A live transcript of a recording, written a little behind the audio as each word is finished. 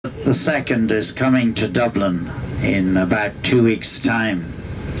II is coming to Dublin in about 2 weeks' time.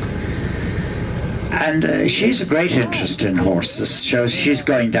 And she's a great interest in horses. She's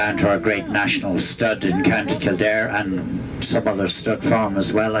going down to our great national stud in County Kildare and some other stud farm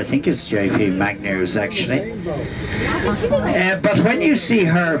as well. I think it's J.P. Magnier's actually. But when you see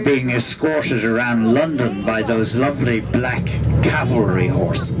her being escorted around London by those lovely black cavalry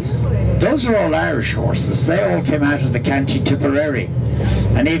horses, those are all Irish horses. They all came out of the County Tipperary.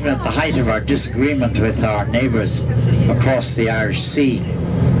 And even at the height of our disagreement with our neighbours across the Irish Sea,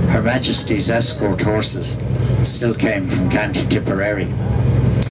 Her Majesty's escort horses still came from County Tipperary.